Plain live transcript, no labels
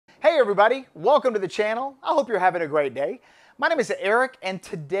Hey everybody, welcome to the channel. I hope you're having a great day. My name is Eric and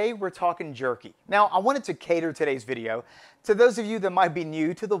today we're talking jerky. Now I wanted to cater today's video to those of you that might be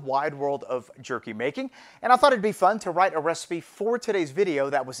new to the wide world of jerky making, and I thought it'd be fun to write a recipe for today's video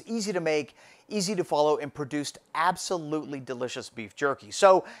that was easy to make, easy to follow, and produced absolutely delicious beef jerky.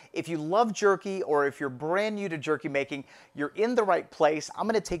 So if you love jerky or if you're brand new to jerky making, you're in the right place. I'm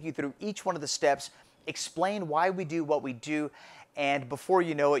going to take you through each one of the steps, explain why we do what we do, and before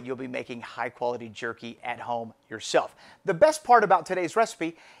you know it, you'll be making high quality jerky at home yourself. The best part about today's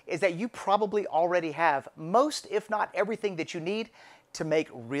recipe is that you probably already have most, if not everything that you need to make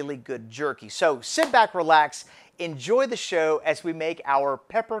really good jerky. So sit back, relax, enjoy the show as we make our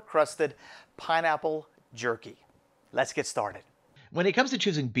pepper crusted pineapple jerky. Let's get started. When it comes to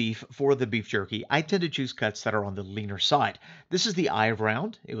choosing beef for the beef jerky, I tend to choose cuts that are on the leaner side. This is the eye of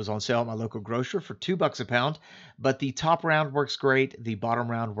round. It was on sale at my local grocer for $2 a pound, but the top round works great. The bottom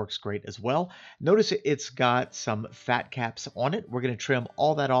round works great as well. Notice it's got some fat caps on it. We're going to trim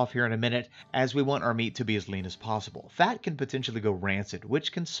all that off here in a minute as we want our meat to be as lean as possible. Fat can potentially go rancid,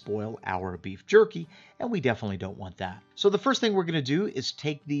 which can spoil our beef jerky, and we definitely don't want that. So the first thing we're going to do is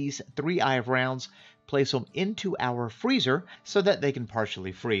take these 3 eye of rounds, place them into our freezer so that they can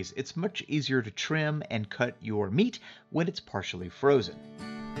partially freeze. It's much easier to trim and cut your meat when it's partially frozen.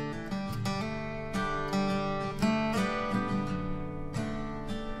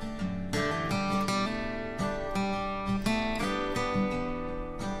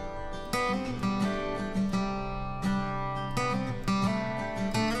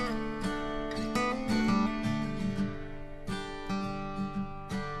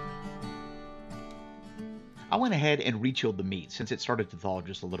 I went ahead and rechilled the meat since it started to thaw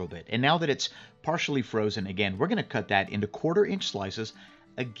just a little bit. And now that it's partially frozen again, we're going to cut that into 1/4-inch slices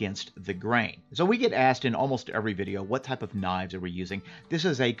against the grain. So we get asked in almost every video, what type of knives are we using? This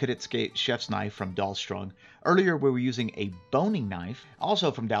is a Crusted chef's knife from Dahlstrong. Earlier we were using a boning knife,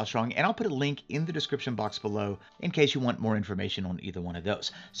 also from Dahlstrong, and I'll put a link in the description box below in case you want more information on either one of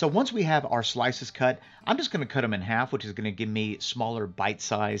those. So once we have our slices cut, I'm just going to cut them in half, which is going to give me smaller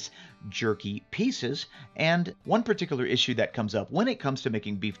bite-sized jerky pieces. And one particular issue that comes up when it comes to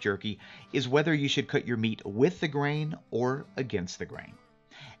making beef jerky is whether you should cut your meat with the grain or against the grain.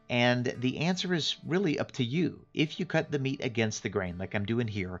 And the answer is really up to you. If you cut the meat against the grain, like I'm doing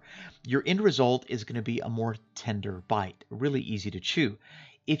here, your end result is going to be a more tender bite, really easy to chew.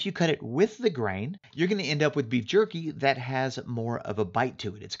 If you cut it with the grain, you're going to end up with beef jerky that has more of a bite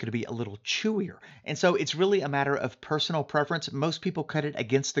to it. It's going to be a little chewier. And so it's really a matter of personal preference. Most people cut it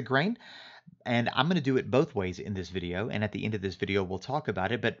against the grain, and I'm going to do it both ways in this video. And at the end of this video, we'll talk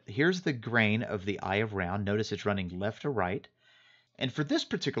about it. But here's the grain of the eye of round. Notice it's running left to right. And for this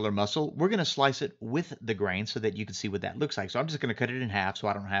particular muscle, we're going to slice it with the grain so that you can see what that looks like. So I'm just going to cut it in half so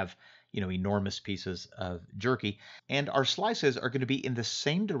I don't have, enormous pieces of jerky. And our slices are going to be in the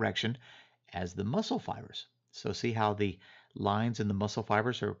same direction as the muscle fibers. So see how the lines in the muscle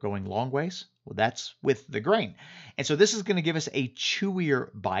fibers are going long ways? Well, that's with the grain. And so this is going to give us a chewier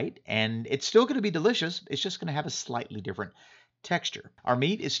bite, and it's still going to be delicious. It's just going to have a slightly different texture. Our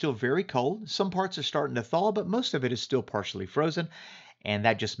meat is still very cold. Some parts are starting to thaw, but most of it is still partially frozen, and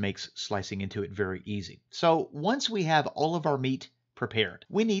that just makes slicing into it very easy. So once we have all of our meat prepared,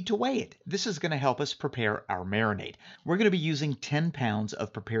 we need to weigh it. This is going to help us prepare our marinade. We're going to be using 10 pounds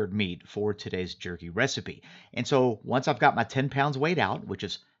of prepared meat for today's jerky recipe. And so once I've got my 10 pounds weighed out, which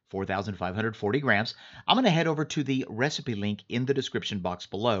is 4,540 grams, I'm going to head over to the recipe link in the description box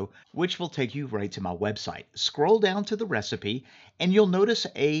below, which will take you right to my website. Scroll down to the recipe and you'll notice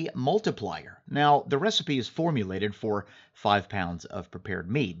a multiplier. Now, the recipe is formulated for 5 pounds of prepared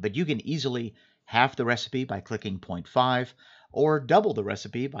meat, but you can easily half the recipe by clicking 0.5 or double the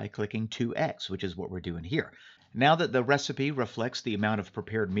recipe by clicking 2x, which is what we're doing here. Now that the recipe reflects the amount of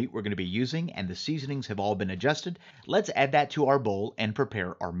prepared meat we're going to be using and the seasonings have all been adjusted, let's add that to our bowl and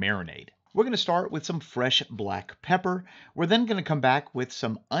prepare our marinade. We're going to start with some fresh black pepper. We're then going to come back with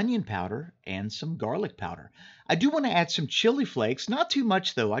some onion powder and some garlic powder. I do want to add some chili flakes, not too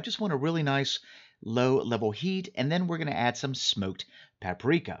much though. I just want a really nice low-level heat, and then we're going to add some smoked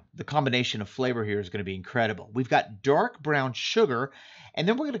paprika. The combination of flavor here is going to be incredible. We've got dark brown sugar, and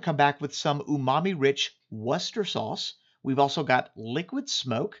then we're going to come back with some umami-rich Worcester sauce. We've also got liquid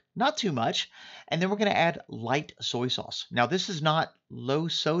smoke, not too much, and then we're going to add light soy sauce. Now, this is not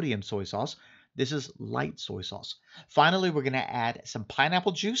low-sodium soy sauce. This is light soy sauce. Finally, we're going to add some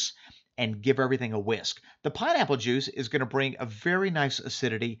pineapple juice and give everything a whisk. The pineapple juice is going to bring a very nice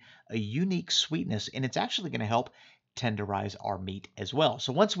acidity, a unique sweetness, and it's actually going to help tenderize our meat as well.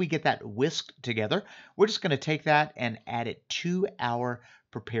 So once we get that whisked together, we're just going to take that and add it to our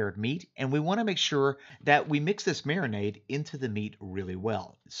prepared meat, and we want to make sure that we mix this marinade into the meat really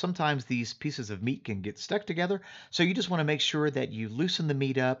well. Sometimes these pieces of meat can get stuck together, so you just want to make sure that you loosen the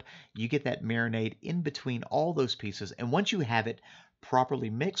meat up, you get that marinade in between all those pieces, and once you have it properly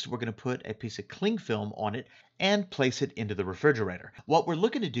mixed, we're going to put a piece of cling film on it and place it into the refrigerator. What we're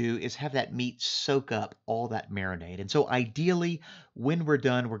looking to do is have that meat soak up all that marinade. And so ideally, when we're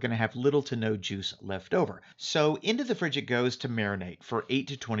done, we're going to have little to no juice left over. So into the fridge it goes to marinate for 8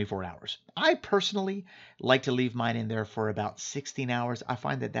 to 24 hours. I personally like to leave mine in there for about 16 hours. I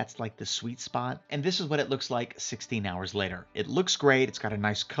find that that's like the sweet spot. And this is what it looks like 16 hours later. It looks great. It's got a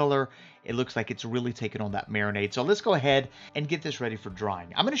nice color. It looks like it's really taken on that marinade. So let's go ahead and get this ready for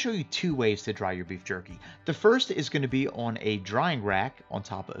drying. I'm going to show you 2 ways to dry your beef jerky. The first is going to be on a drying rack on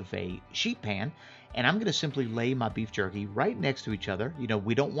top of a sheet pan. And I'm going to simply lay my beef jerky right next to each other. You know,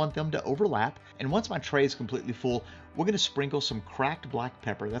 we don't want them to overlap. And once my tray is completely full, we're going to sprinkle some cracked black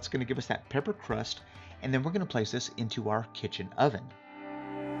pepper. That's going to give us that pepper crust. And then we're going to place this into our kitchen oven.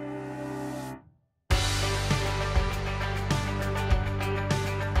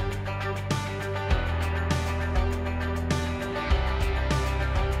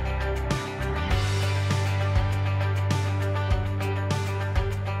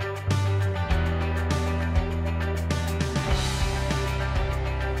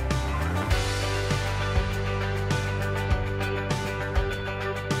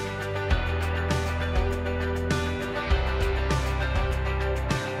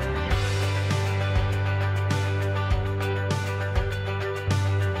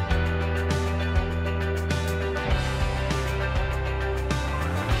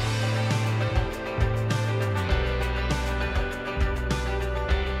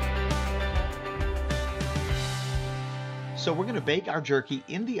 So we're going to bake our jerky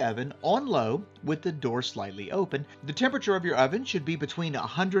in the oven on low with the door slightly open. The temperature of your oven should be between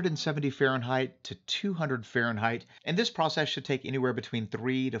 170 Fahrenheit to 200 Fahrenheit, and this process should take anywhere between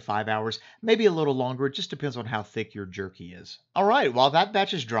 3 to 5 hours, maybe a little longer. It just depends on how thick your jerky is. All right, while that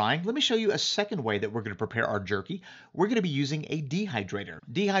batch is drying, let me show you a second way that we're going to prepare our jerky. We're going to be using a dehydrator.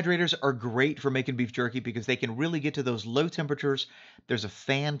 Dehydrators are great for making beef jerky because they can really get to those low temperatures. There's a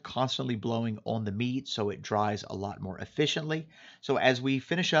fan constantly blowing on the meat, so it dries a lot more efficiently. So as we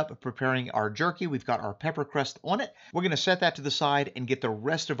finish up preparing our jerky, we've got our pepper crust on it. We're going to set that to the side and get the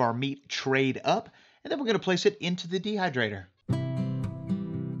rest of our meat trayed up, and then we're going to place it into the dehydrator.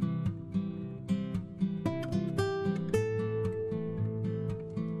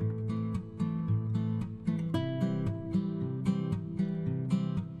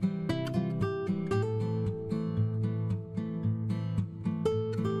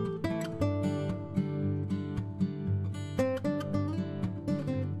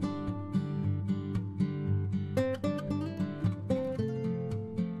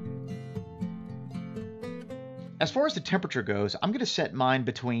 As far as the temperature goes, I'm going to set mine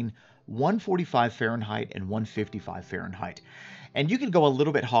between 145 Fahrenheit and 155 Fahrenheit. And you can go a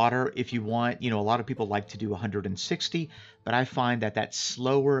little bit hotter if you want. You know, a lot of people like to do 160, but I find that that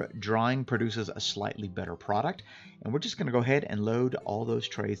slower drying produces a slightly better product. And we're just going to go ahead and load all those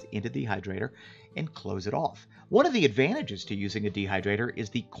trays into the dehydrator and close it off. One of the advantages to using a dehydrator is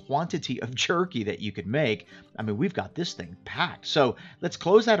the quantity of jerky that you can make. I mean, we've got this thing packed. So let's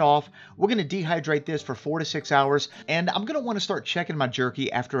close that off. We're going to dehydrate this for 4 to 6 hours, and I'm going to want to start checking my jerky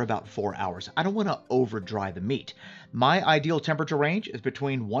after about 4 hours. I don't want to over dry the meat. My ideal temperature range is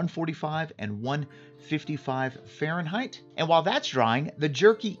between 145 and 155 Fahrenheit. And while that's drying, the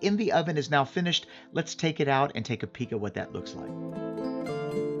jerky in the oven is now finished. Let's take it out and take a peek at what that looks like.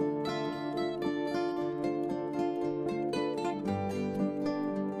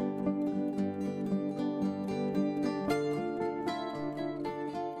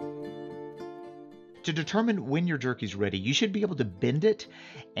 To determine when your jerky's ready, you should be able to bend it,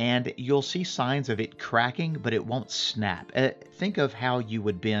 and you'll see signs of it cracking, but it won't snap. Think of how you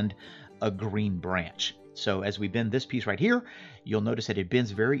would bend a green branch. So as we bend this piece right here, you'll notice that it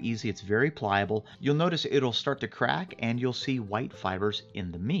bends very easy. It's very pliable. You'll notice it'll start to crack, and you'll see white fibers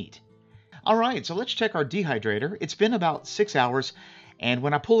in the meat. All right, so let's check our dehydrator. It's been about 6 hours, and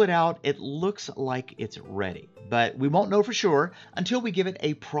when I pull it out, it looks like it's ready. But we won't know for sure until we give it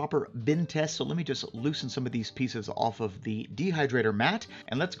a proper bend test. So let me just loosen some of these pieces off of the dehydrator mat,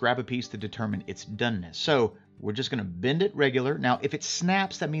 and let's grab a piece to determine its doneness. So we're just going to bend it regular. Now, if it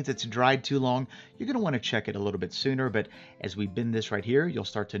snaps, that means it's dried too long. You're going to want to check it a little bit sooner, but as we bend this right here, you'll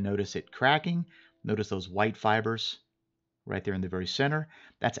start to notice it cracking. Notice those white fibers right there in the very center.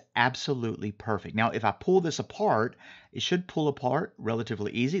 That's absolutely perfect. Now, if I pull this apart, it should pull apart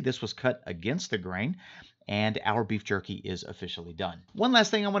relatively easy. This was cut against the grain, and our beef jerky is officially done. One last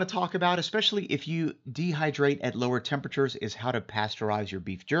thing I want to talk about, especially if you dehydrate at lower temperatures, is how to pasteurize your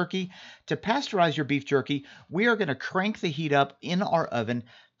beef jerky. To pasteurize your beef jerky, we are going to crank the heat up in our oven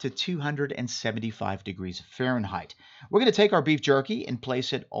to 275 degrees Fahrenheit. We're going to take our beef jerky and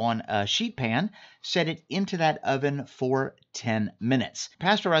place it on a sheet pan, set it into that oven for 10 minutes.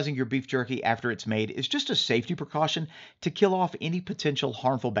 Pasteurizing your beef jerky after it's made is just a safety precaution to kill off any potential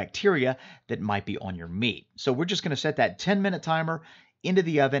harmful bacteria that might be on your meat. So we're just going to set that 10-minute timer into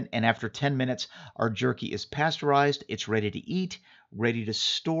the oven, and after 10 minutes, our jerky is pasteurized. It's ready to eat, ready to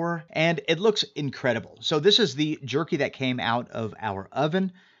store, and it looks incredible. So this is the jerky that came out of our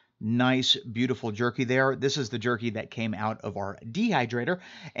oven. Nice, beautiful jerky there. This is the jerky that came out of our dehydrator.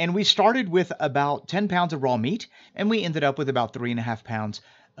 And we started with about 10 pounds of raw meat, and we ended up with about 3.5 pounds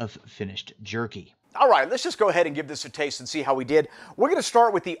of finished jerky. All right, let's just go ahead and give this a taste and see how we did. We're going to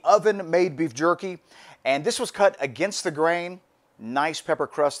start with the oven-made beef jerky, and this was cut against the grain. Nice pepper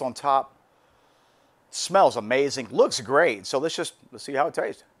crust on top. Smells amazing. Looks great. So let's see how it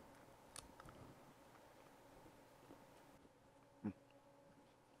tastes.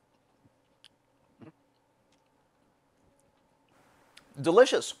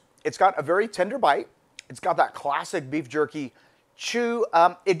 Delicious. It's got a very tender bite. It's got that classic beef jerky chew.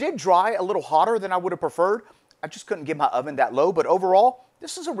 It did dry a little hotter than I would have preferred. I just couldn't get my oven that low, but overall,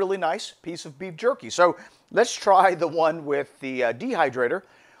 this is a really nice piece of beef jerky. So let's try the one with the dehydrator.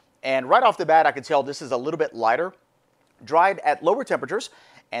 And right off the bat, I can tell this is a little bit lighter, dried at lower temperatures,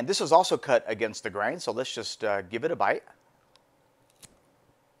 and this is also cut against the grain. So let's just give it a bite.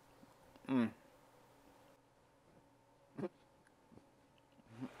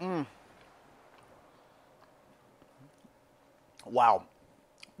 Wow,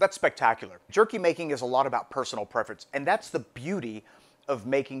 that's spectacular. Jerky making is a lot about personal preference, and that's the beauty of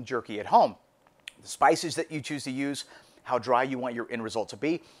making jerky at home. The spices that you choose to use, how dry you want your end result to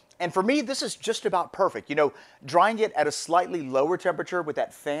be. And for me, this is just about perfect. You know, drying it at a slightly lower temperature with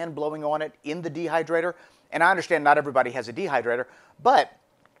that fan blowing on it in the dehydrator, and I understand not everybody has a dehydrator, but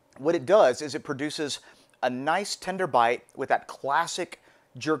what it does is it produces a nice tender bite with that classic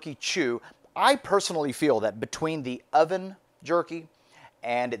jerky chew. I personally feel that between the oven jerky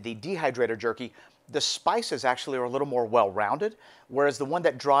and the dehydrator jerky, the spices actually are a little more well-rounded, whereas the one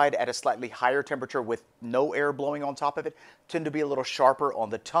that dried at a slightly higher temperature with no air blowing on top of it tend to be a little sharper on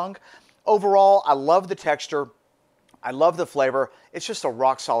the tongue. Overall, I love the texture. I love the flavor. It's just a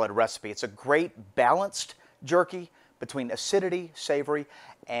rock-solid recipe. It's a great balanced jerky between acidity, savory,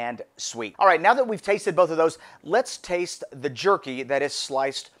 and sweet. All right, now that we've tasted both of those, let's taste the jerky that is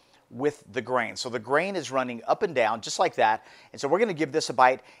sliced with the grain. So the grain is running up and down just like that. And so we're going to give this a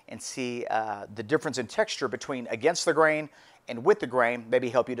bite and see the difference in texture between against the grain and with the grain, maybe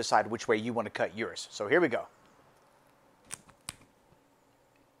help you decide which way you want to cut yours. So here we go.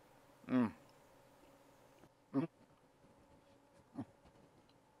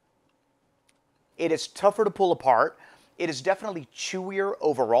 It is tougher to pull apart. It is definitely chewier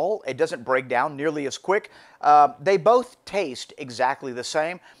overall. It doesn't break down nearly as quick. They both taste exactly the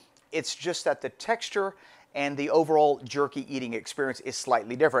same. It's just that the texture and the overall jerky eating experience is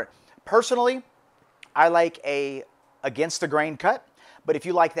slightly different. Personally, I like a against the grain cut, but if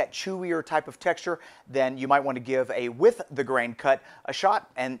you like that chewier type of texture, then you might want to give a with the grain cut a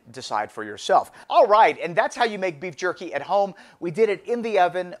shot and decide for yourself. All right, and that's how you make beef jerky at home. We did it in the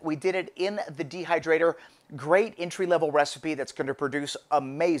oven. We did it in the dehydrator. Great entry-level recipe that's going to produce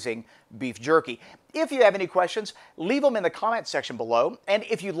amazing beef jerky. If you have any questions, leave them in the comment section below. And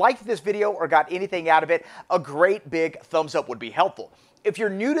if you liked this video or got anything out of it, a great big thumbs up would be helpful. If you're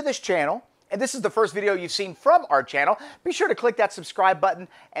new to this channel, and this is the first video you've seen from our channel, be sure to click that subscribe button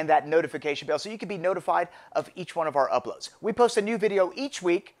and that notification bell so you can be notified of each one of our uploads. We post a new video each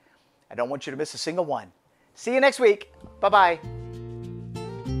week. I don't want you to miss a single one. See you next week. Bye-bye.